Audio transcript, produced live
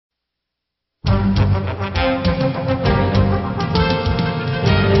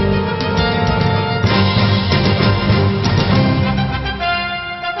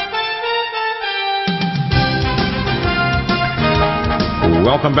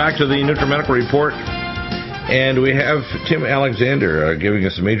Welcome back to the NutriMedical Report. And we have Tim Alexander giving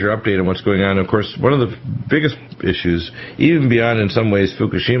us a major update on what's going on. Of course, one of the biggest issues, even beyond in some ways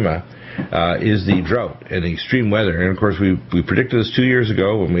Fukushima, is the drought and the extreme weather. And of course, we predicted this 2 years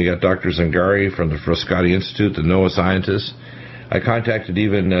ago when we got Dr. Zangari from the Frascati Institute, the NOAA scientists. I contacted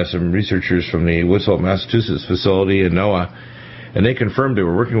even some researchers from the Woods Hole, Massachusetts facility in NOAA, and they confirmed they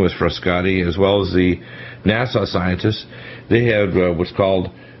were working with Frascati as well as the NASA scientists. They had what's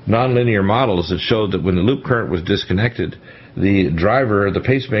called nonlinear models that showed that when the loop current was disconnected, the driver, the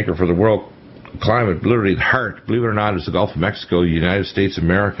pacemaker for the world climate, literally the heart, believe it or not, is the Gulf of Mexico, the United States of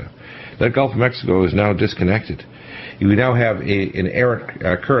America. That Gulf of Mexico is now disconnected. We now have an errant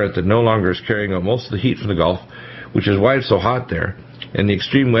current that no longer is carrying out most of the heat from the Gulf, which is why it's so hot there. And the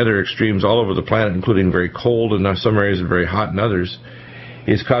extreme weather extremes all over the planet, including very cold in some areas and very hot in others,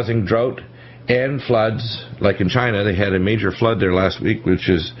 is causing drought and floods. Like in China, they had a major flood there last week, which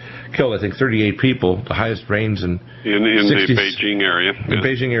has killed, I think, 38 people, the highest rains in the Beijing area. In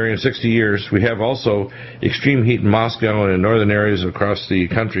Beijing area in 60 years. We have also extreme heat in Moscow and in northern areas across the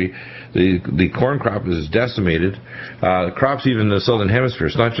country. The corn crop is decimated. Crops even in the southern hemisphere.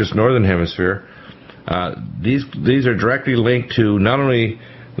 It's not just northern hemisphere. These are directly linked to not only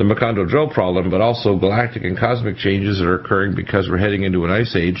the Macondo drill problem, but also galactic and cosmic changes that are occurring because we're heading into an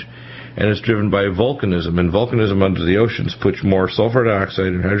ice age, and it's driven by volcanism. And volcanism under the oceans puts more sulfur dioxide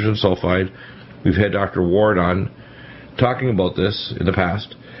and hydrogen sulfide. We've had Dr. Ward on talking about this in the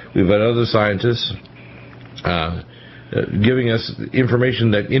past. We've had other scientists giving us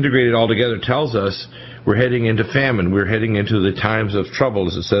information that integrated all together tells us we're heading into famine. We're heading into the times of trouble,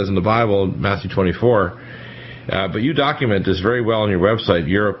 as it says in the Bible, Matthew 24. But you document this very well on your website,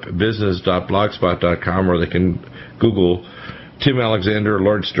 europebusiness.blogspot.com, or they can Google Tim Alexander,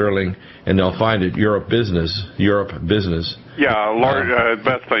 Lord Sterling, and they'll find it, Europe Business. Yeah,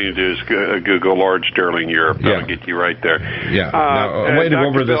 best thing to do is Google Lord Sterling Europe. That'll get you right there. Yeah. Now, a way to go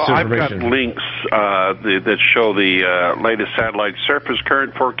over this information. I've got links that show the latest satellite surface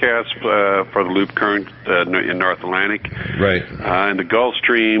current forecast for the loop current in North Atlantic. Right. In the Gulf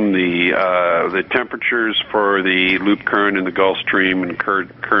Stream, the temperatures for the loop current in the Gulf Stream and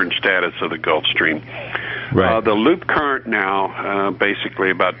current status of the Gulf Stream. Right. The loop current now,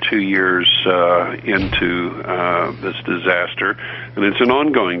 basically about 2 years into this disaster, and it's an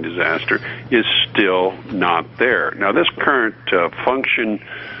ongoing disaster, is still not there. Now, this current functioned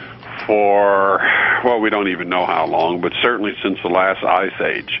for, well, we don't even know how long, but certainly since the last ice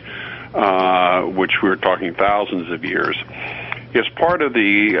age, which we're talking thousands of years. It's part of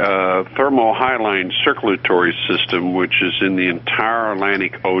the thermohaline circulatory system, which is in the entire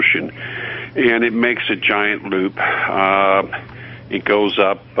Atlantic Ocean, and it makes a giant loop. It goes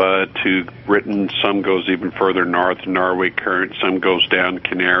up to Britain, some goes even further north, Norway current, some goes down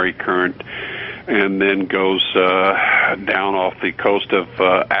Canary current, and then goes down off the coast of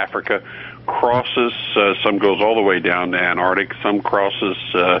Africa, crosses, some goes all the way down to Antarctic, some crosses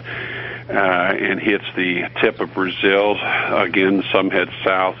and hits the tip of Brazil. Again, some heads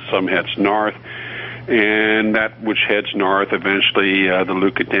south, some heads north. And that which heads north, eventually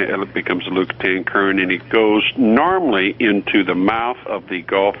becomes a Yucatan current, and it goes normally into the mouth of the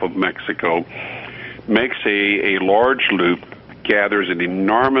Gulf of Mexico, makes a large loop, gathers an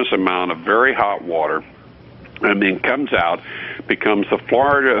enormous amount of very hot water, and then comes out, becomes the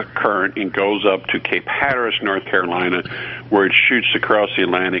Florida current, and goes up to Cape Hatteras, North Carolina, where it shoots across the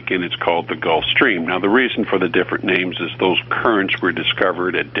Atlantic, and it's called the Gulf Stream. Now, the reason for the different names is those currents were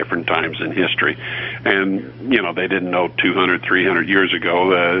discovered at different times in history. And, they didn't know 200, 300 years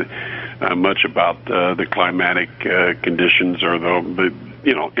ago much about the climatic conditions or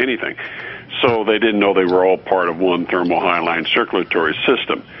anything. So they didn't know they were all part of one thermohaline circulatory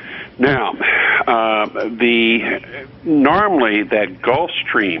system. Now, normally that Gulf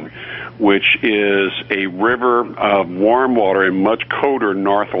Stream, which is a river of warm water and much colder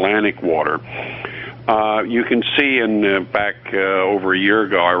North Atlantic water, you can see back over a year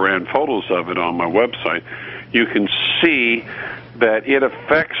ago, I ran photos of it on my website. You can see that it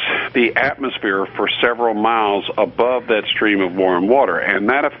affects the atmosphere for several miles above that stream of warm water, and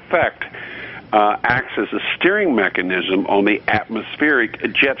that effect acts as a steering mechanism on the atmospheric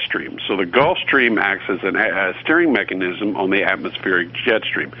jet stream. So the Gulf Stream acts as a steering mechanism on the atmospheric jet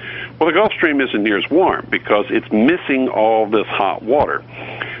stream. Well, the Gulf Stream isn't near as warm because it's missing all this hot water.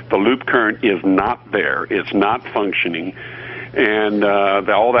 The loop current is not there. It's not functioning. And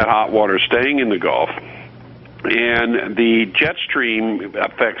all that hot water is staying in the Gulf. And the jet stream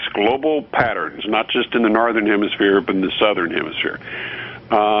affects global patterns, not just in the northern hemisphere, but in the southern hemisphere.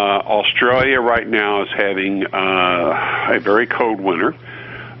 Australia right now is having a very cold winter.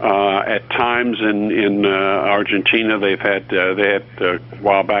 At times in Argentina, they had a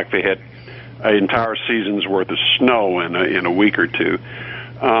while back they had an entire season's worth of snow in a week or two.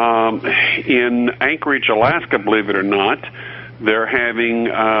 In Anchorage, Alaska, believe it or not, they're having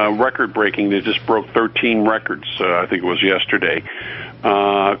record-breaking. They just broke 13 records. I think it was yesterday.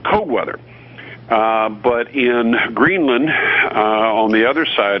 Cold weather. But in Greenland, on the other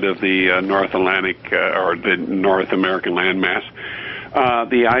side of the North Atlantic or the North American landmass,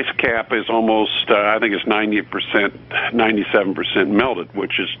 the ice cap is almost, I think it's 90%, 97% melted,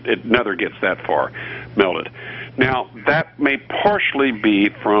 which is, it never gets that far melted. Now, that may partially be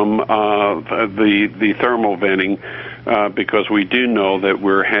from the thermal venting, because we do know that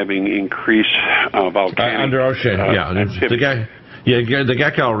we're having increased volcanic under ocean. The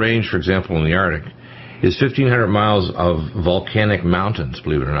Deagle Range, for example, in the Arctic, is 1,500 miles of volcanic mountains,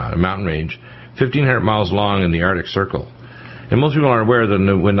 believe it or not, a mountain range, 1,500 miles long in the Arctic Circle. And most people aren't aware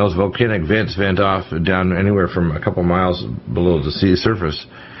that when those volcanic vents vent off down anywhere from a couple miles below the sea surface,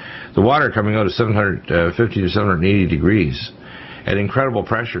 the water coming out is 750 to 780 degrees at incredible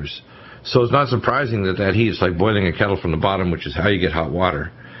pressures. So it's not surprising that heat is like boiling a kettle from the bottom, which is how you get hot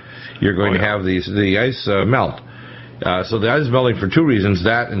water. You're going to have the ice melt. So the ice is melting for two reasons.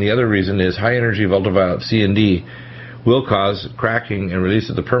 That, and the other reason is high energy of ultraviolet C and D will cause cracking and release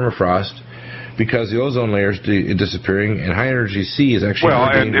of the permafrost, because the ozone layer is disappearing, and high energy C is actually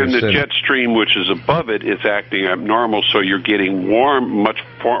more dangerous. And the jet stream, which is above it, is acting abnormal, so you're getting much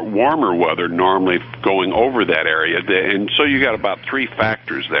warmer weather normally going over that area, and so you got about three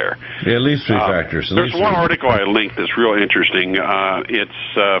factors there. Yeah, at least three factors. There's one article I linked that's real interesting.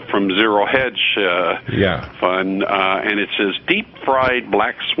 It's from Zero Hedge Fund, and it says, "Deep fried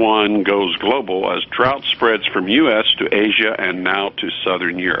black swan goes global as drought spreads from U.S. to Asia and now to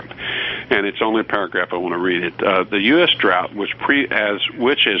Southern Europe." And it's only a paragraph. I want to read it. The U.S. drought, which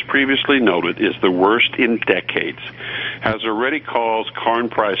as previously noted, is the worst in decades, has already caused corn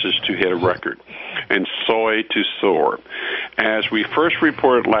prices to hit a record and soy to soar. As we first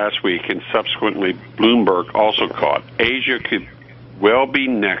reported last week, and subsequently Bloomberg also caught, Asia could well be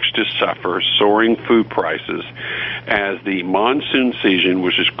next to suffer soaring food prices as the monsoon season,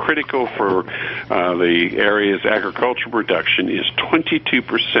 which is critical for the area's agricultural production, is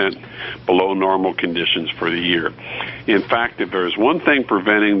 22% below normal conditions for the year. In fact, if there's one thing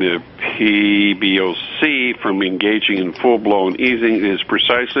preventing the PBOC from engaging in full-blown easing, it is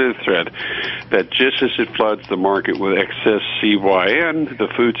precisely the threat that just as it floods the market with excess CYN, the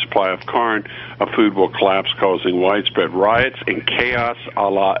food supply of food will collapse, causing widespread riots and chaos a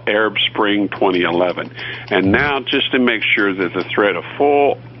la Arab Spring 2011. And now, just to make sure that the threat of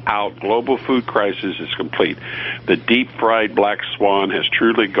full-out global food crisis is complete, the deep-fried black swan has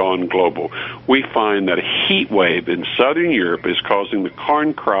truly gone global. We find that a heat wave in southern Europe is causing the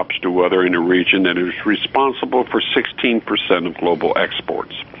corn crops to wither in a region that is responsible for 16% of global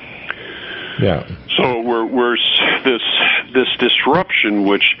exports. Yeah. So we're this disruption,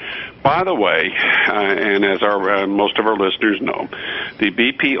 which, by the way, and as most of our listeners know, the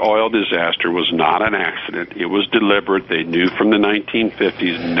BP oil disaster was not an accident. It was deliberate. They knew from the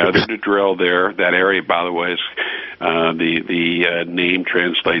 1950s never to drill there. That area, by the way, is the name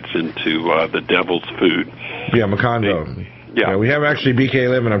translates into the devil's food. Yeah, Macondo. Yeah, we have actually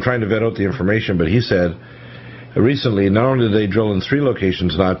BK11. I'm trying to vet out the information, but he said recently, not only did they drill in 3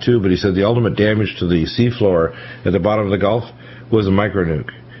 locations, not 2, but he said the ultimate damage to the seafloor at the bottom of the Gulf was a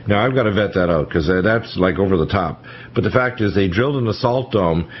micronuke. Now, I've got to vet that out, because that's like over the top. But the fact is, they drilled in the salt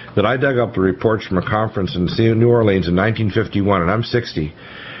dome that I dug up the reports from a conference in New Orleans in 1951, and I'm 60.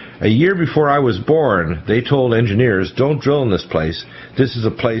 A year before I was born, they told engineers, don't drill in this place. This is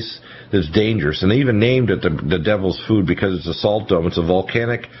a place that's dangerous. And they even named it the devil's food because it's a salt dome. It's a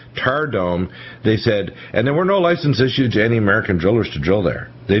volcanic tar dome, they said. And there were no license issued to any American drillers to drill there.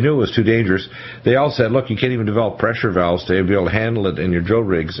 They knew it was too dangerous. They all said, look, you can't even develop pressure valves to be able to handle it in your drill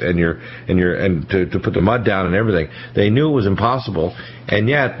rigs and to put the mud down and everything. They knew it was impossible, and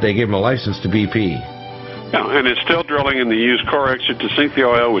yet they gave them a license to BP. Yeah, and it's still drilling in the used core exit to sink the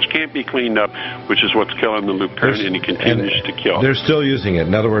oil, which can't be cleaned up, which is what's killing the loop current, and it continues to kill. They're still using it.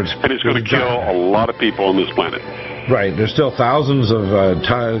 In other words, and it's going to kill a lot of people on this planet. Right. There's still thousands of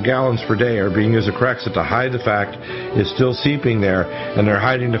gallons per day are being used as Corexit to hide the fact it's still seeping there, and they're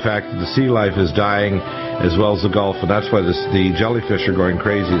hiding the fact that the sea life is dying as well as the Gulf, and that's why the jellyfish are going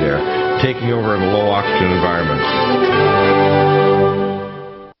crazy there, taking over in a low oxygen environment.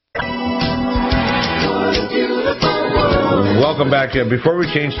 welcome back. Before we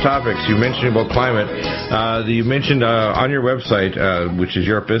change topics, you mentioned about climate. You mentioned on your website, which is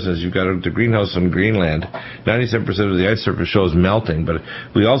your business, you've got the greenhouse on Greenland. 97% of the ice surface shows melting, but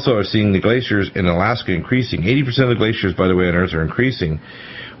we also are seeing the glaciers in Alaska increasing. 80% of the glaciers, by the way, on Earth are increasing.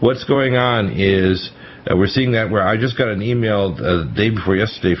 What's going on is we're seeing that where I just got an email the day before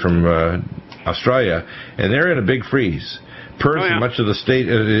yesterday from Australia, and they're in a big freeze. Perth, much of the state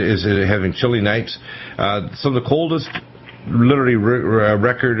is having chilly nights. Some of the coldest, literally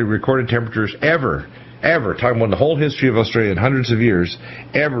recorded temperatures ever, talking about the whole history of Australia in hundreds of years,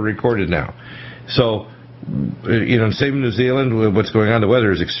 ever recorded now. So, same in New Zealand, what's going on, the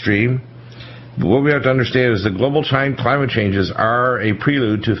weather is extreme. But what we have to understand is the global climate changes are a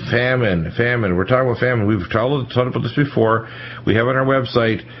prelude to famine. We're talking about famine. We've talked about this before. We have on our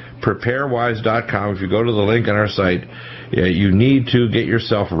website, preparewise.com. If you go to the link on our site, you need to get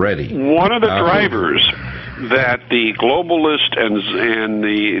yourself ready. One of the drivers that the globalist and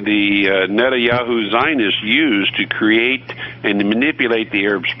the Netanyahu Zionists used to create and manipulate the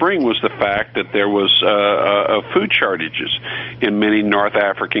Arab Spring was the fact that there was food shortages in many North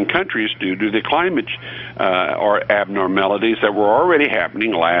African countries due to the climate or abnormalities that were already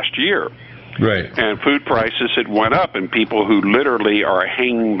happening last year. Right. And food prices had went up, and people who literally are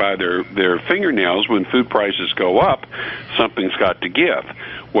hanging by their fingernails when food prices go up, something's got to give.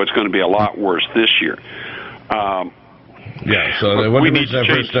 What's going to be a lot worse this year. So we need to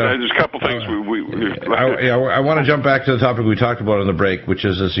change. There's a couple things. I want to jump back to the topic we talked about on the break, which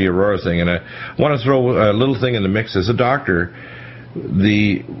is this Aurora thing, and I want to throw a little thing in the mix. As a doctor,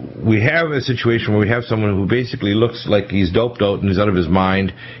 we have a situation where we have someone who basically looks like he's doped out and he's out of his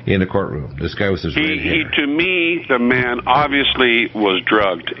mind in a courtroom. This guy with his red hair. To me, the man obviously was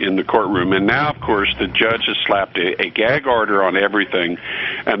drugged in the courtroom, and now, of course, the judge has slapped a gag order on everything,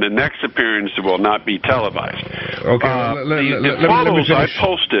 and the next appearance will not be televised. Okay, the photos I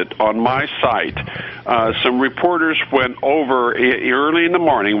posted on my site, some reporters went over early in the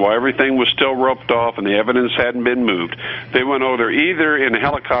morning while everything was still roped off and the evidence hadn't been moved. They went over either in a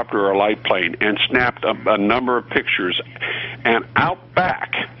helicopter or a light plane and snapped a number of pictures. And out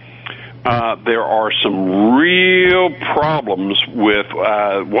back, there are some real problems with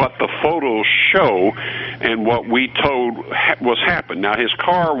what the photos show and what we told was happened. Now, his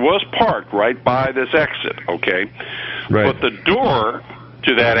car was parked right by this exit, okay? Right. But the door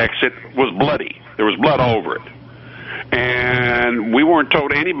to that exit was bloody. There was blood all over it. And we weren't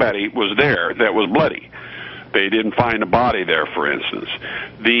told anybody was there that was bloody. They didn't find a body there, for instance.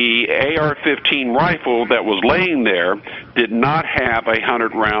 The AR-15 rifle that was laying there did not have a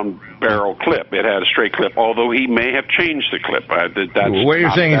 100-round barrel clip. It had a straight clip, although he may have changed the clip. What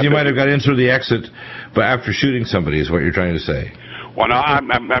you're saying is you might have got in through the exit, but after shooting somebody is what you're trying to say. Well, no, I'm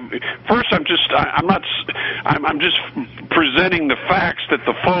just presenting the facts that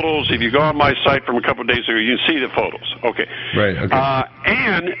the photos. If you go on my site from a couple of days ago, you can see the photos. Okay. Right. Okay.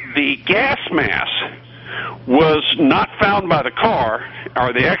 And the gas mask was not found by the car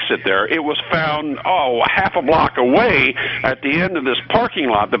or the exit there. It was found, half a block away at the end of this parking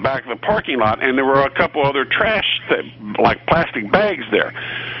lot, the back of the parking lot, and there were a couple other trash, like plastic bags there.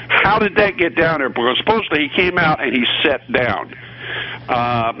 How did that get down there? Because supposedly he came out and he sat down.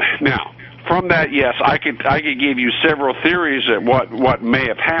 Now, from that, yes, I could give you several theories at what may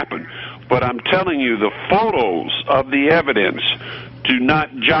have happened, but I'm telling you the photos of the evidence do not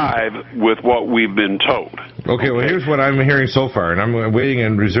jive with what we've been told. Okay, well, here's what I'm hearing so far, and I'm waiting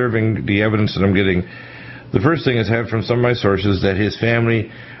and reserving the evidence that I'm getting. The first thing is I have from some of my sources that his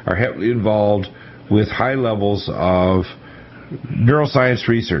family are heavily involved with high levels of neuroscience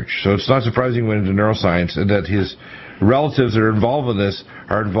research. So it's not surprising when into neuroscience, and that his relatives that are involved with this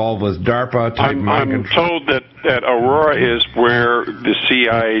are involved with DARPA-type mind control. I'm told that Aurora is where the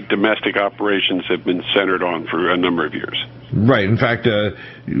CIA domestic operations have been centered on for a number of years. Right. In fact,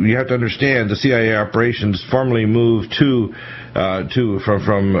 you have to understand the CIA operations formally moved from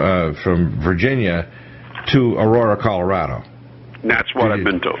Virginia to Aurora, Colorado. That's what I've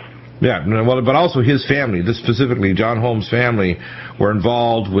been told. Yeah, well, but also his family, this specifically John Holmes' family, were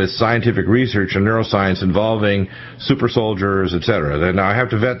involved with scientific research and neuroscience involving super soldiers, etc. Now, I have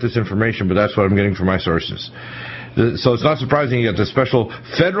to vet this information, but that's what I'm getting from my sources. So it's not surprising you get the special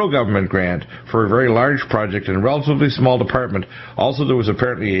federal government grant for a very large project in a relatively small department. Also, there was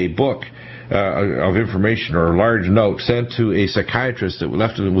apparently a book of information or a large note sent to a psychiatrist that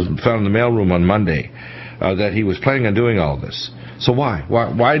was found in the mailroom on Monday that he was planning on doing all this. So why?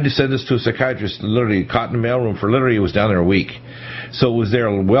 Why did he send this to a psychiatrist literally caught in the mailroom for literally, it was down there a week. So it was there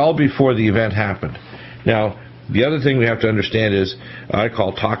well before the event happened. Now, the other thing we have to understand is I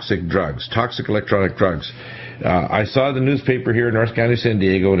call toxic drugs, toxic electronic drugs. I saw the newspaper here in North County, San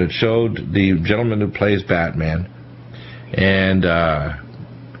Diego, and it showed the gentleman who plays Batman and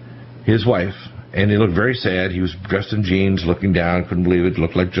his wife, and he looked very sad. He was dressed in jeans, looking down, couldn't believe it,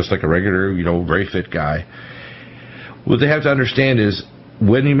 looked like just like a regular, very fit guy. What they have to understand is,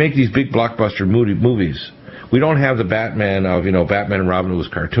 when you make these big blockbuster movies, we don't have the Batman of, Batman and Robin who was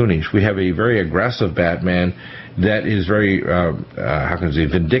cartoonish. We have a very aggressive Batman that is very,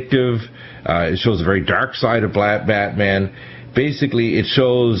 vindictive. It shows a very dark side of Batman. Basically, it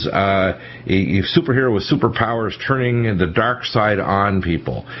shows a superhero with superpowers turning the dark side on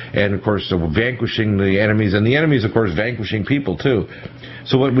people. And, of course, vanquishing the enemies. And the enemies, of course, vanquishing people, too.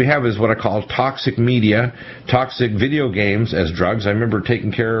 So what we have is what I call toxic media, toxic video games as drugs. I remember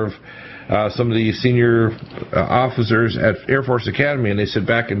taking care of some of the senior officers at Air Force Academy, and they said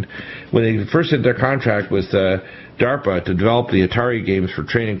when they first had their contract with DARPA to develop the Atari games for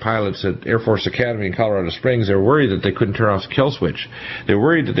training pilots at Air Force Academy in Colorado Springs, they were worried that they couldn't turn off the kill switch. They were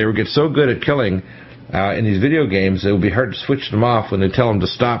worried that they would get so good at killing in these video games that it would be hard to switch them off when they tell them to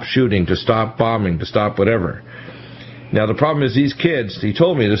stop shooting, to stop bombing, to stop whatever. Now, the problem is these kids, he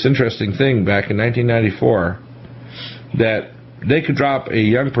told me this interesting thing back in 1994, that they could drop a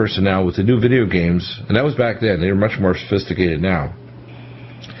young person now with the new video games, and that was back then, they were much more sophisticated now,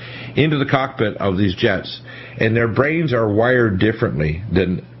 into the cockpit of these jets, and their brains are wired differently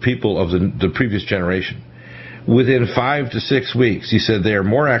than people of the previous generation. Within 5 to 6 weeks, he said they are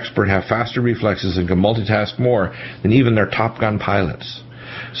more expert, have faster reflexes, and can multitask more than even their Top Gun pilots.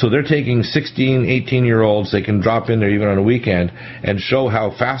 So they're taking 16, 18-year-olds, they can drop in there even on a weekend and show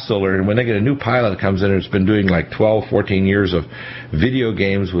how fast they'll learn. And when they get a new pilot that comes in and it's been doing like 12, 14 years of video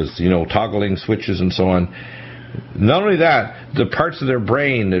games with, toggling switches and so on, not only that, the parts of their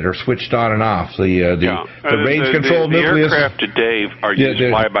brain that are switched on and off, the range control nucleus. The aircraft today are used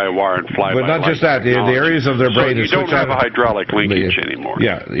fly-by-wire and fly-by-light. But not just that, the areas of their brain so you don't have a hydraulic linkage anymore.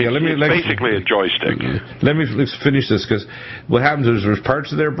 It's basically a joystick. Let's finish this, because what happens is there's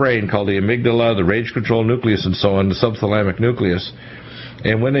parts of their brain called the amygdala, the range control nucleus, and so on, the subthalamic nucleus.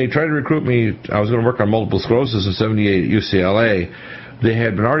 And when they tried to recruit me, I was going to work on multiple sclerosis in '78 at UCLA. They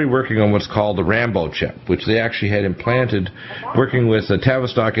had been already working on what's called the Rambo chip, which they actually had implanted, working with the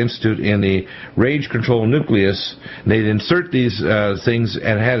Tavistock Institute in the range control nucleus. And they'd insert these things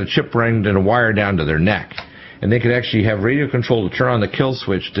and had a chip ringed and a wire down to their neck. And they could actually have radio control to turn on the kill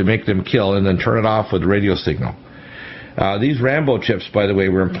switch to make them kill and then turn it off with the radio signal. These Rambo chips, by the way,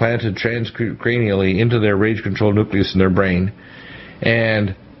 were implanted transcranially into their range control nucleus in their brain.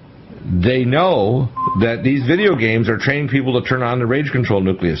 And they know that these video games are training people to turn on the range control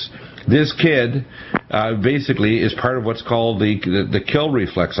nucleus. This kid basically is part of what's called the kill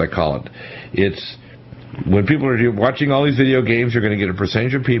reflex, I call it. It's when people are watching all these video games, you're going to get a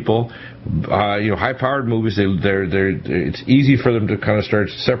percentage of people, high-powered movies, it's easy for them to kind of start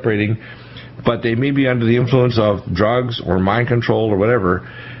separating, but they may be under the influence of drugs or mind control or whatever.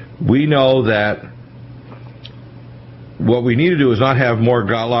 We know that what we need to do is not have more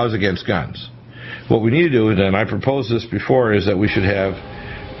laws against guns. What we need to do, and I proposed this before, is that we should have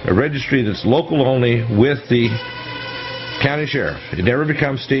a registry that's local only with the county sheriff. It never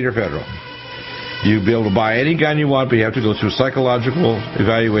becomes state or federal. You'll be able to buy any gun you want, but you have to go through psychological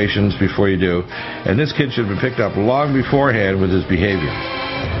evaluations before you do. And this kid should have been picked up long beforehand with his behavior.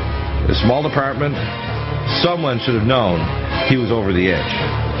 A small department, someone should have known he was over the edge.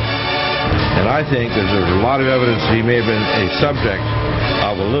 And I think there's a lot of evidence he may have been a subject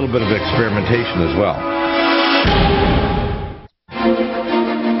of a little bit of experimentation as well.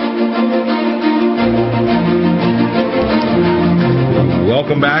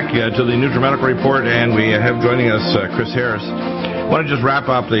 Welcome back to the NutriMedical Report, and we have joining us Chris Harris. I want to just wrap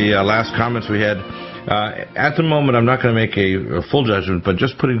up the last comments we had. At the moment, I'm not going to make a full judgment, but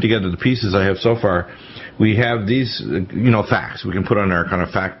just putting together the pieces I have so far, we have these, facts we can put on our kind of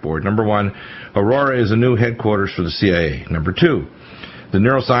fact board. Number one, Aurora is a new headquarters for the CIA. Number two, the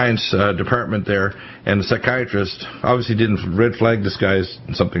neuroscience department there and the psychiatrist obviously didn't red flag this guy's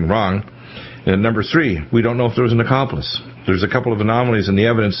something wrong. And number three, we don't know if there was an accomplice. There's a couple of anomalies in the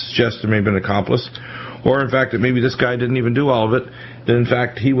evidence suggests there may have been an accomplice, or in fact that maybe this guy didn't even do all of it. That in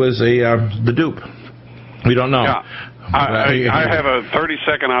fact he was the dupe. We don't know. Yeah. I have a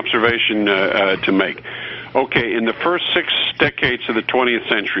 30-second observation to make. Okay, in the first 6 decades of the 20th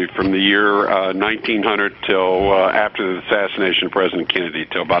century, from the year 1900 till after the assassination of President Kennedy,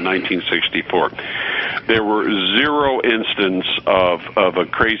 till about 1964, there were zero instance of a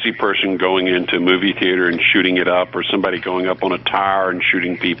crazy person going into a movie theater and shooting it up, or somebody going up on a tower and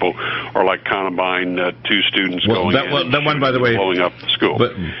shooting people, or like Columbine, two students going in that one, by the way, blowing up the school.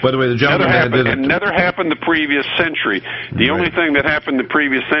 But by the way, the gentleman never happened the previous century. The only thing that happened the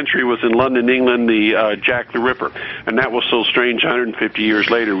previous century was in London, England, the Jack the Ripper, and that was so strange. 150 years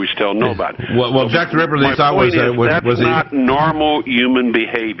later, we still know about it. Well, so Jack the Ripper, they thought was not normal human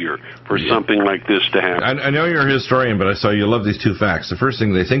behavior for something like this to happen. I know you're a historian, but I saw you love these two facts. The first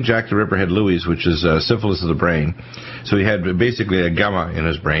thing, they think Jack the Ripper had Louis, which is syphilis of the brain. So he had basically a gamma in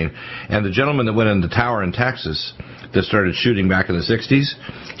his brain. And the gentleman that went in the tower in Texas that started shooting back in the 60s,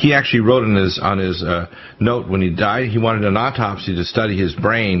 he actually wrote on his note when he died, he wanted an autopsy to study his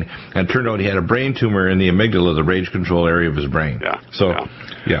brain, and it turned out he had a brain tumor in the amygdala, the rage control area of his brain.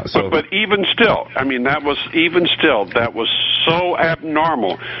 But even still, I mean, that was so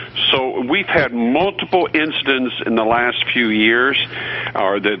abnormal. So we've had multiple incidents in the last few years,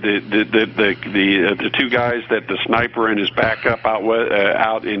 or the two guys that the sniper in his backup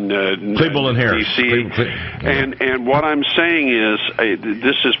out in Cleveland and Harris, D.C. And what I'm saying is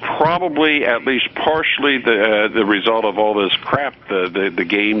this is probably at least partially the result of all this crap, the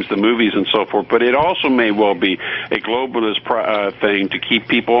games, the movies, and so forth. But it also may well be a globalist thing to keep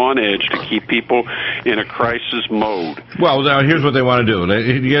people on edge, to keep people in a crisis mode. Well, now here's what they want to do.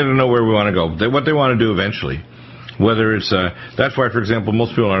 You got to know where we want to go. What they want to do eventually, whether it's that's why, for example,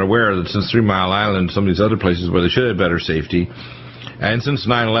 most people aren't aware that since 3 Mile Island and some of these other places where they should have better safety, and since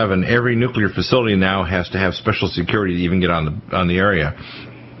 9/11, every nuclear facility now has to have special security to even get on the area.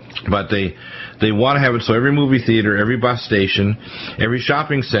 But they want to have it so every movie theater, every bus station, every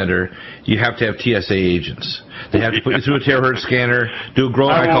shopping center, you have to have TSA agents. They have to put you through a terahertz scanner, do a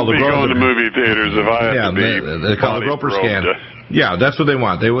I won't be going to movie theaters if I have to be. They call it Roper scan. Yeah, that's what they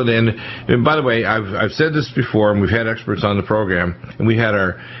want. They would, and by the way, I've said this before, and we've had experts on the program, and we had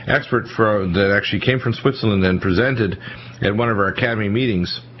our expert that actually came from Switzerland and presented at one of our academy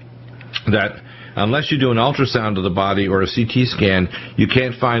meetings that unless you do an ultrasound of the body or a CT scan, you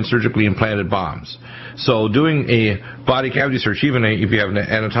can't find surgically implanted bombs. So doing a body cavity search, even if you have an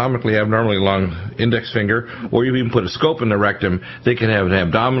anatomically abnormally long index finger, or you even put a scope in the rectum, they can have an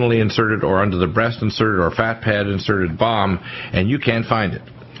abdominally inserted or under the breast inserted or fat pad inserted bomb, and you can't find it.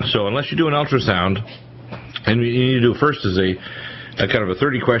 So unless you do an ultrasound, and you need to do first is a kind of a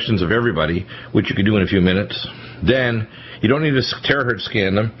 30 questions of everybody, which you can do in a few minutes, then you don't need to terahertz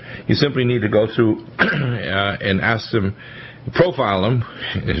scan them. You simply need to go through and ask them, profile them,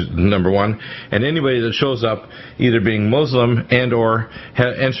 number one, and anybody that shows up either being Muslim and or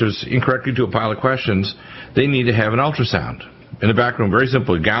answers incorrectly to a pile of questions, they need to have an ultrasound. In the back room, very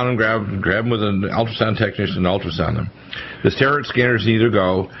simple, gown and grab them with an ultrasound technician and ultrasound them. The terahertz scanners need to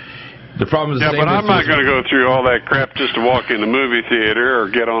go. The problem is the same. But I'm not going to go through all that crap just to walk in the movie theater or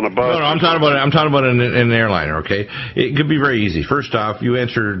get on a bus. No, I'm talking about in an airliner, okay? It could be very easy. First off, you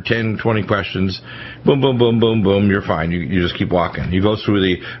answer 10, 20 questions. Boom, boom, boom, boom, boom. You're fine. You just keep walking. You go through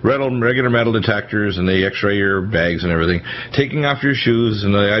the regular metal detectors, and they x-ray your bags and everything. Taking off your shoes,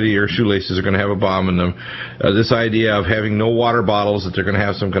 and the idea your shoelaces are going to have a bomb in them. This idea of having no water bottles, that they're going to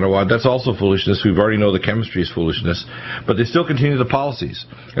have some kind of water, that's also foolishness. We already know the chemistry is foolishness. But they still continue the policies.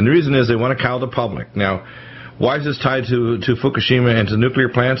 And the reason is they want to cow the public. Now, why is this tied to Fukushima and to nuclear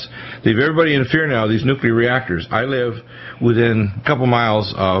plants? They have everybody in fear now of these nuclear reactors. I live within a couple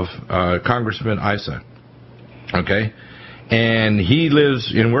miles of Congressman Issa, okay? And he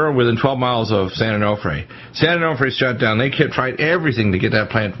lives we're within 12 miles of San Onofre. San Onofre's shut down. They tried everything to get that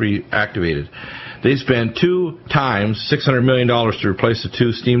plant reactivated. They spent 2 times $600 million to replace the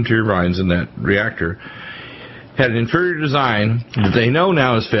 2 steam turbines in that reactor. Had an inferior design that they know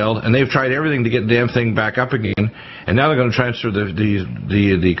now has failed, and they've tried everything to get the damn thing back up again, and now they're going to transfer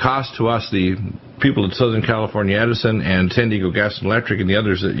the cost to us, the people at Southern California Edison and San Diego Gas and Electric and the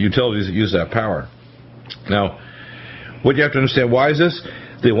others, utilities that use that power. Now, what you have to understand, why is this?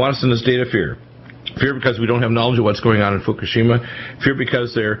 They want us in a state of fear. Fear because we don't have knowledge of what's going on in Fukushima. Fear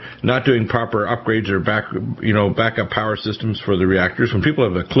because they're not doing proper upgrades or backup power systems for the reactors. When people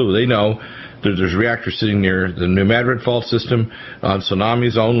have a clue, they know there's reactors sitting near the New Madrid fault system on tsunami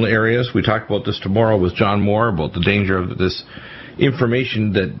zone areas. We talked about this tomorrow with John Moore about the danger of this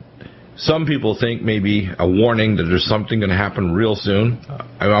information that some people think may be a warning that there's something going to happen real soon.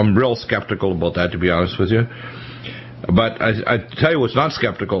 I'm real skeptical about that, to be honest with you. But I tell you what's not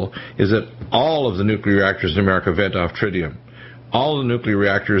skeptical is that all of the nuclear reactors in America vent off tritium. All of the nuclear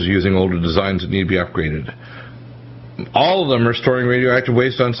reactors are using older designs that need to be upgraded. All of them are storing radioactive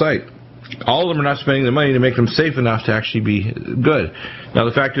waste on site. All of them are not spending the money to make them safe enough to actually be good. Now,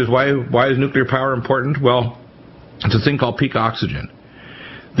 the fact is, why is nuclear power important? Well, it's a thing called peak oxygen.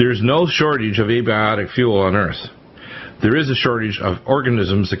 There's no shortage of abiotic fuel on Earth. There is a shortage of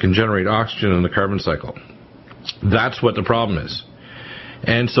organisms that can generate oxygen in the carbon cycle. That's what the problem is.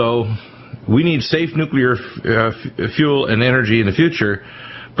 And so we need safe nuclear fuel and energy in the future,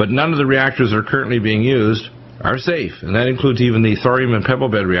 but none of the reactors that are currently being used are safe, and that includes even the thorium and pebble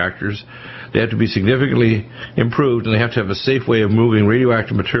bed reactors. They have to be significantly improved, and they have to have a safe way of moving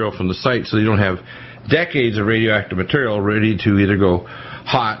radioactive material from the site so you don't have decades of radioactive material ready to either go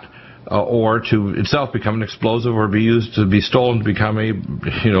hot or to itself become an explosive or be used to be stolen to become a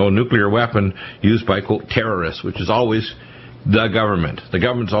nuclear weapon used by, quote, terrorists, which is always the government. The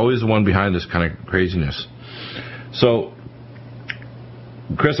government's always the one behind this kind of craziness. So,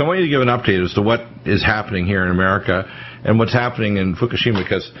 Chris, I want you to give an update as to what is happening here in America and what's happening in Fukushima,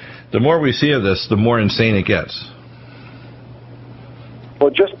 because the more we see of this, the more insane it gets. Well,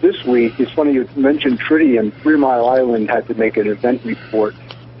 just this week, it's funny you mentioned tritium. 3 Mile Island had to make an event report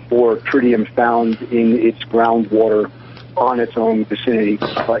for tritium found in its groundwater on its own vicinity,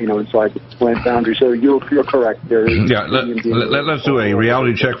 inside the plant boundary. So you're correct. There is let's do a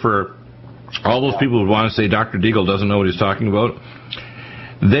reality check for all those people who want to say Dr. Deagle doesn't know what he's talking about.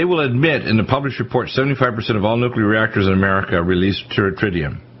 They will admit in the published report 75% of all nuclear reactors in America release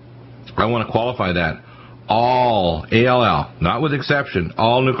tritium. I want to qualify that. All, ALL, not with exception,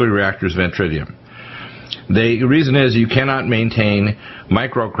 all nuclear reactors vent tritium. The reason is you cannot maintain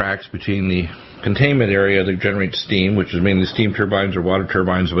micro cracks between the containment area that generates steam, which is mainly steam turbines or water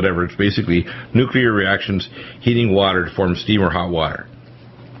turbines or whatever. It's basically nuclear reactions heating water to form steam or hot water.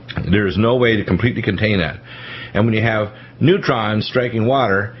 There is no way to completely contain that. And when you have neutrons striking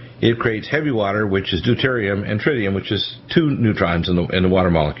water, it creates heavy water, which is deuterium, and tritium, which is 2 neutrons in the water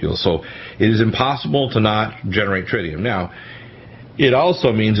molecule. So it is impossible to not generate tritium. Now, it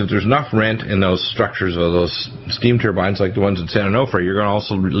also means if there's enough rent in those structures of those steam turbines, like the ones in San Onofre, you're going to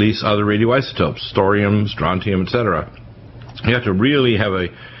also release other radioisotopes, thorium, strontium, etc. You have to really have a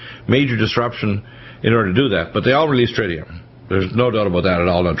major disruption in order to do that. But they all release tritium. There's no doubt about that at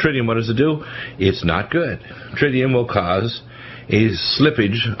all. Now, tritium, what does it do? It's not good. Tritium will cause a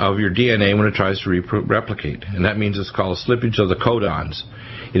slippage of your DNA when it tries to replicate, and that means it's called a slippage of the codons.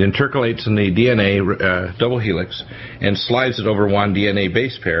 It intercalates in the DNA double helix and slides it over one DNA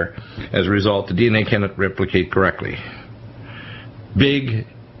base pair. As a result, the DNA cannot replicate correctly. Big,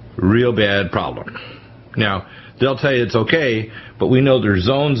 real bad problem. Now, they'll tell you it's okay, but we know there's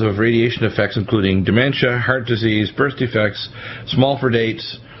zones of radiation effects, including dementia, heart disease, birth defects, small for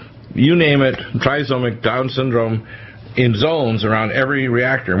dates, you name it, trisomic Down syndrome, in zones around every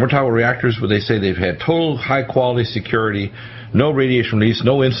reactor. And we're talking about reactors where they say they've had total high-quality security, no radiation release,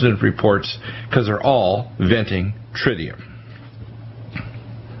 no incident reports, because they're all venting tritium.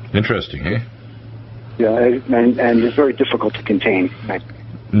 Interesting, eh? Yeah, and it's very difficult to contain.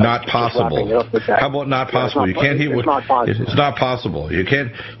 Not possible. How about not possible? You can't heat. It's not possible. It's not possible. You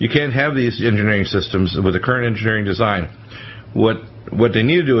can't have these engineering systems with the current engineering design. What they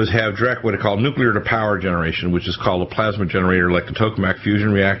need to do is have direct what are called nuclear to power generation, which is called a plasma generator like the tokamak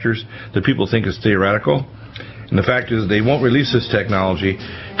fusion reactors that people think is theoretical. And the fact is they won't release this technology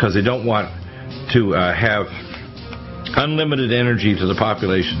because they don't want to have unlimited energy to the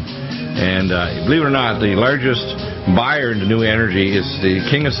population. And believe it or not, the largest buyer into new energy is the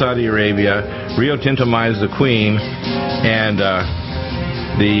King of Saudi Arabia, Rio Tinto Mines, the Queen, and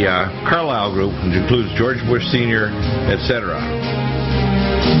the Carlyle Group, which includes George Bush Sr., etc.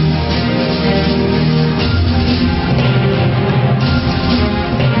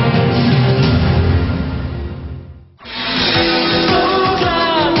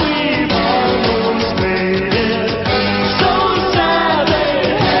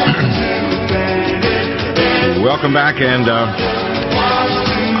 Welcome back, and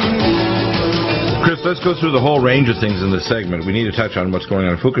Chris, let's go through the whole range of things in this segment. We need to touch on what's going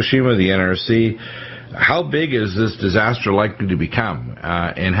on in Fukushima, the NRC. How big is this disaster likely to become,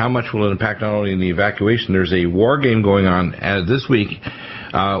 and how much will it impact not only in the evacuation? There's a war game going on this week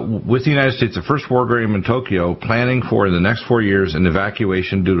with the United States, the first war game in Tokyo, planning for in the next 4 years an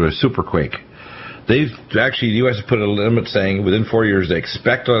evacuation due to a superquake. They've actually, the U.S. has put a limit saying within 4 years they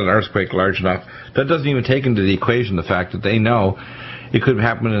expect an earthquake large enough. That doesn't even take into the equation the fact that they know it could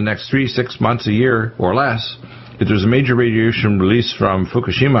happen in the next 3-6 months, a year or less. If there's a major radiation release from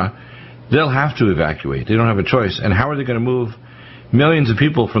Fukushima, they'll have to evacuate. They don't have a choice. And how are they going to move millions of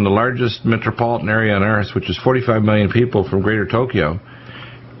people from the largest metropolitan area on Earth, which is 45 million people from Greater Tokyo,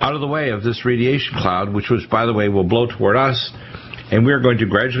 out of the way of this radiation cloud, which by the way, will blow toward us And we're going to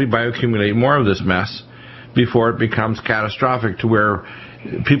gradually bioaccumulate more of this mess before it becomes catastrophic to where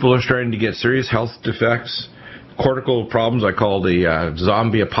people are starting to get serious health defects, cortical problems. I call the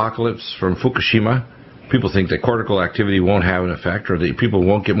zombie apocalypse from Fukushima. People think that cortical activity won't have an effect, or that people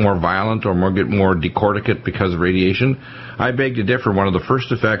won't get more violent or get more decorticate because of radiation. I beg to differ. One of the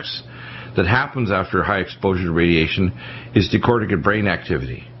first effects that happens after high exposure to radiation is decorticate brain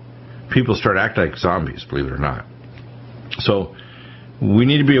activity. People start acting like zombies, believe it or not. So we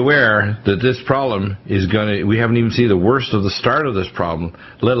need to be aware that this problem is we haven't even seen the worst of the start of this problem,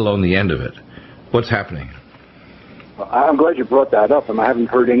 let alone the end of it. What's happening? I'm glad you brought that up, and I haven't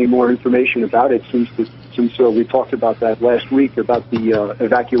heard any more information about it since we talked about that last week, about the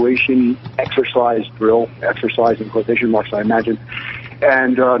evacuation exercise drill, exercise in quotation marks, I imagine.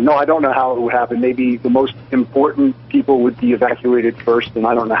 And no, I don't know how it would happen. Maybe the most important people would be evacuated first, and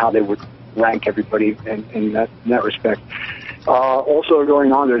I don't know how they would rank everybody in that respect. Also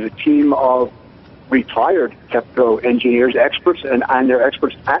going on, there's a team of retired TEPCO engineers, experts, and they're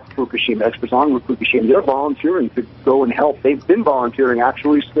experts at Fukushima, experts on Fukushima. They're volunteering to go and help. They've been volunteering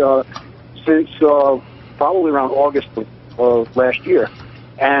actually since probably around August of last year.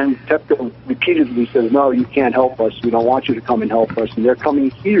 And TEPCO repeatedly says, no, you can't help us. We don't want you to come and help us. And they're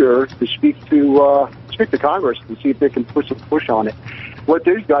coming here to speak to Congress and see if they can put some push on it. What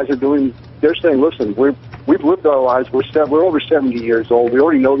these guys are doing, they're saying, listen, we've lived our lives. We're over 70 years old. We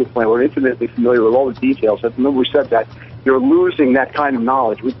already know the plan. We're intimately familiar with all the details. I remember we said that you're losing that kind of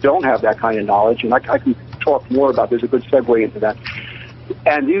knowledge. We don't have that kind of knowledge, and I can talk more about. There's a good segue into that.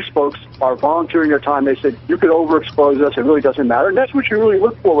 And these folks are volunteering their time. They said, you could overexpose us. It really doesn't matter. And that's what you really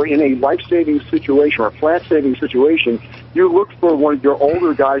look for in a life-saving situation or a plant-saving situation. You look for one of your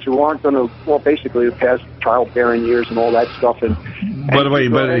older guys who aren't going to, well, basically past childbearing years and all that stuff. By the way,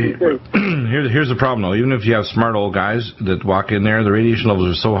 here's the problem, though. Even if you have smart old guys that walk in there, the radiation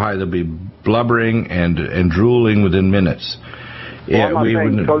levels are so high they'll be blubbering and drooling within minutes. Well, I'm not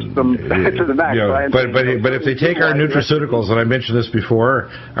saying toast them to the max. Yeah, but if they take our nutraceuticals, and I mentioned this before,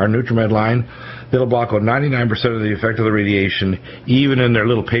 our NutriMed line, they'll block out 99% of the effect of the radiation, even in their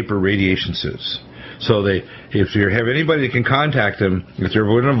little paper radiation suits. So if you have anybody that can contact them, if they're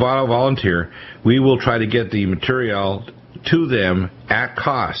willing to volunteer, we will try to get the material to them at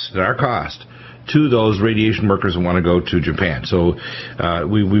our cost, to those radiation workers who want to go to Japan. So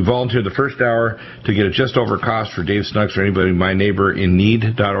we volunteered the first hour to get it just over cost for Dave Snuggs or anybody,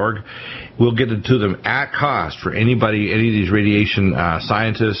 myneighborinneed.org. We'll get it to them at cost for any of these radiation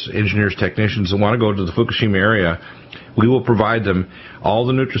scientists, engineers, technicians that want to go to the Fukushima area. We will provide them all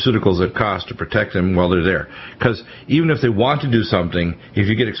the nutraceuticals at cost to protect them while they're there. Because even if they want to do something, if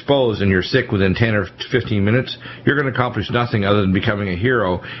you get exposed and you're sick within 10 or 15 minutes, you're going to accomplish nothing other than becoming a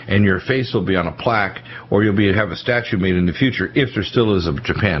hero, and your face will be on a plaque, or you'll have a statue made in the future if there still is a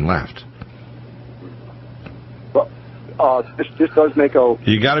Japan left. Well, this does make a...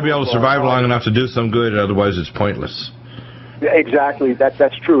 You got to be able to survive long enough to do some good, otherwise it's pointless. Exactly,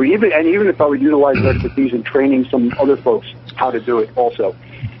 that's true. Even if I would utilize their expertise in training some other folks how to do it also.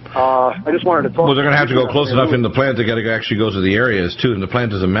 I just wanted to talk... Well, they're going to have to go close enough in the plant. They got to actually go to the areas, too. And the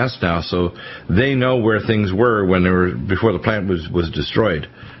plant is a mess now, so they know where things were before the plant was destroyed.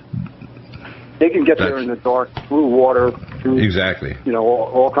 They can get there in the dark, through water, through... Exactly.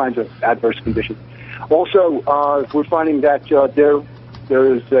 All kinds of adverse conditions. Also, we're finding that there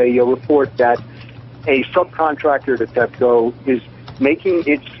is a report that a subcontractor to TEPCO is making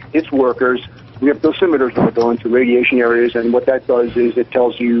its workers, we have dosimeters that go into radiation areas, and what that does is it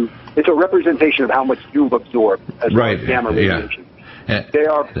tells you, it's a representation of how much you've absorbed as well as gamma radiation. Yeah.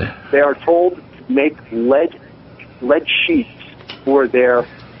 They are told to make lead sheets for to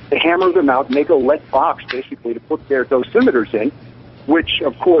hammer them out, make a lead box basically to put their dosimeters in, which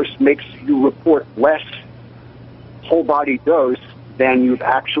of course makes you report less whole body dose than you've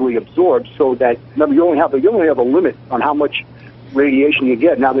actually absorbed, so that remember you only have a limit on how much radiation you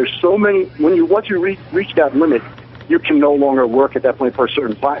get. Now there's so many, once you reach that limit, you can no longer work at that point for a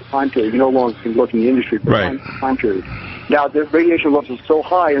certain time period. You no longer can work in the industry for a time period. Now the radiation levels are so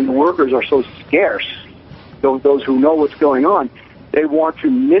high and the workers are so scarce, those who know what's going on, they want to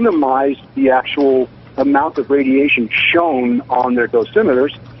minimize the actual amount of radiation shown on their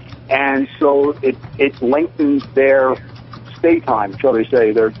dosimeters, and so it lengthens their stay time, shall we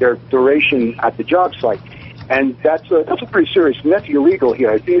say, their duration at the job site. And that's a pretty serious, and that's illegal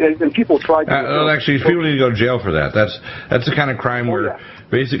here. And people try to... well, actually, people need to go to jail for that. That's the kind of crime where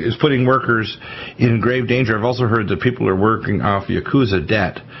basically it's putting workers in grave danger. I've also heard that people are working off Yakuza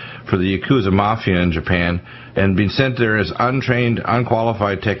debt for the Yakuza Mafia in Japan and being sent there as untrained,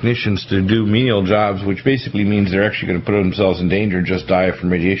 unqualified technicians to do menial jobs, which basically means they're actually going to put themselves in danger and just die from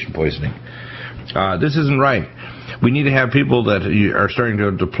radiation poisoning. This isn't right. We need to have people that are starting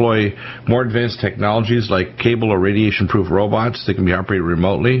to deploy more advanced technologies like cable or radiation-proof robots that can be operated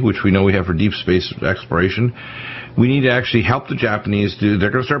remotely, which we know we have for deep space exploration. We need to actually help the Japanese they're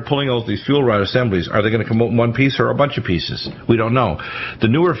going to start pulling out these fuel rod assemblies. Are they going to come out in one piece or a bunch of pieces? We don't know. The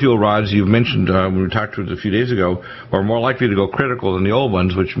newer fuel rods you've mentioned when we talked to it a few days ago are more likely to go critical than the old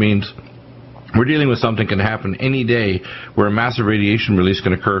ones, which means we're dealing with something that can happen any day where a massive radiation release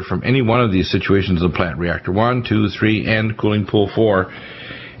can occur from any one of these situations of the plant. Reactor 1, 2, 3, and cooling pool 4.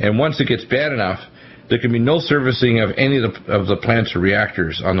 And once it gets bad enough, there can be no servicing of any of the plants or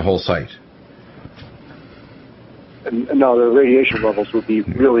reactors on the whole site. No, the radiation levels would be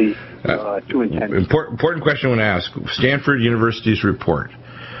really too intense. Important question I want to ask. Stanford University's report.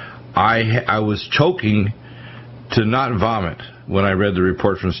 I was choking to not vomit when I read the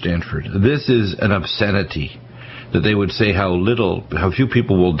report from Stanford. This is an obscenity that they would say how few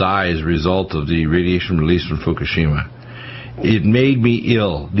people will die as a result of the radiation release from Fukushima. It made me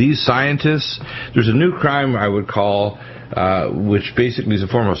ill. These scientists, there's a new crime I would call, which basically is a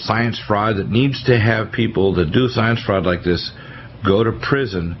form of science fraud that needs to have people that do science fraud like this go to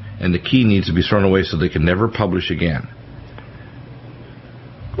prison, and the key needs to be thrown away so they can never publish again.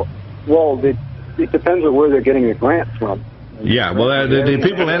 Well, it depends on where they're getting the grant from. Yeah, well, the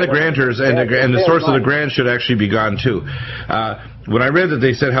people and the grantors and the source of the grant should actually be gone, too. When I read that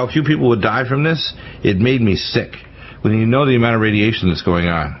they said how few people would die from this, it made me sick. When you know the amount of radiation that's going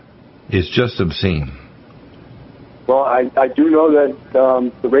on, it's just obscene. Well, I do know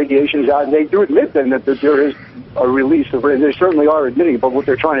that the radiation is out, and they do admit then that there is a release of it. They certainly are admitting it, but what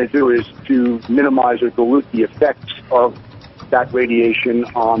they're trying to do is to minimize or dilute the effects of that radiation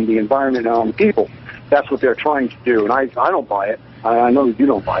on the environment and on the people. That's what they're trying to do, and I don't buy it. I know that you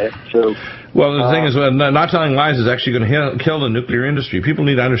don't buy it. So, well, the thing is, not telling lies is actually going to kill the nuclear industry. People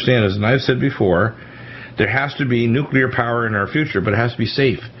need to understand, as I've said before, there has to be nuclear power in our future, but it has to be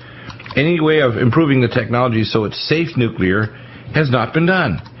safe. Any way of improving the technology so it's safe nuclear has not been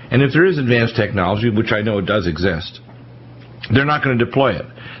done. And if there is advanced technology, which I know it does exist, they're not going to deploy it.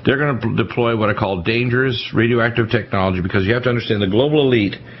 They're going to deploy what I call dangerous radioactive technology, because you have to understand the global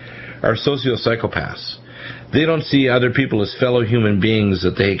elite are socio-psychopaths. They don't see other people as fellow human beings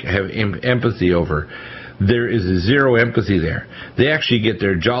that they have empathy over. There is zero empathy there. They actually get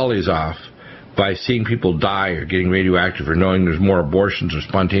their jollies off by seeing people die or getting radioactive or knowing there's more abortions or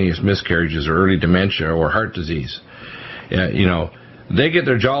spontaneous miscarriages or early dementia or heart disease. They get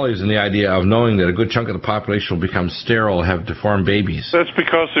their jollies in the idea of knowing that a good chunk of the population will become sterile, have deformed babies. That's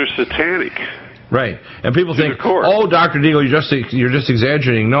because they're satanic. Right. And people think, oh, Dr. Deagle, you're just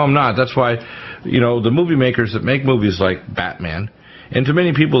exaggerating. No, I'm not. That's why, the movie makers that make movies like Batman, and to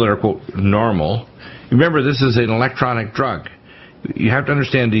many people that are, quote, normal, remember this is an electronic drug. You have to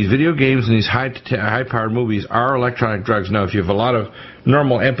understand these video games and these high-powered movies are electronic drugs. Now, if you have a lot of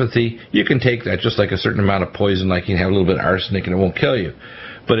normal empathy, you can take that just like a certain amount of poison, like you can have a little bit of arsenic and it won't kill you.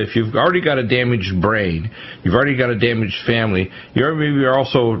 But if you've already got a damaged brain, you've already got a damaged family, you're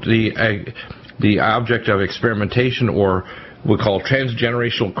also the object of experimentation, or we call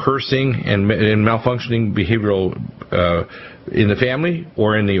transgenerational cursing and malfunctioning behavioral in the family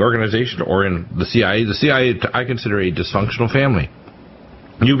or in the organization or in the CIA. The CIA, I consider a dysfunctional family.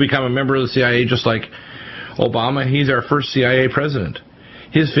 You become a member of the CIA just like Obama. He's our first CIA president.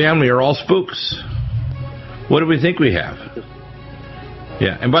 His family are all spooks. What do we think we have?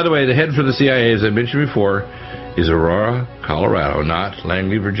 Yeah, and by the way, the head for the CIA, as I mentioned before, is Aurora, Colorado, not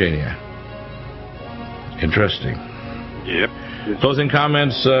Langley, Virginia. Interesting. Yep. Closing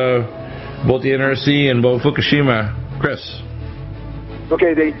comments, both the NRC and both Fukushima. Chris.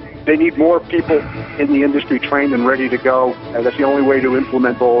 Okay, they need more people in the industry trained and ready to go. And that's the only way to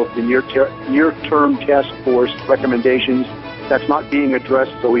implement all of the near-term task force recommendations. That's not being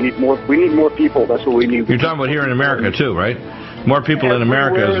addressed, so we need more people. That's what we need. You're talking about here in America too, right? More people in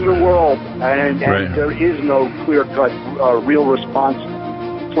America. Everywhere in the world, and right. There is no clear-cut real response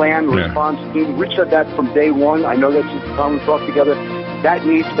plan, response team. We said that from day one. I know that's the time we talked together. That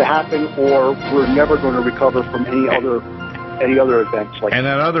needs to happen, or we're never going to recover from any other events like that. And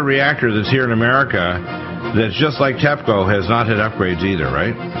that other reactor that's here in America, that's just like TEPCO, has not had upgrades either,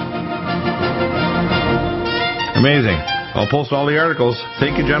 right? Amazing. I'll post all the articles.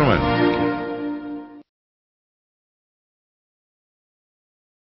 Thank you, gentlemen.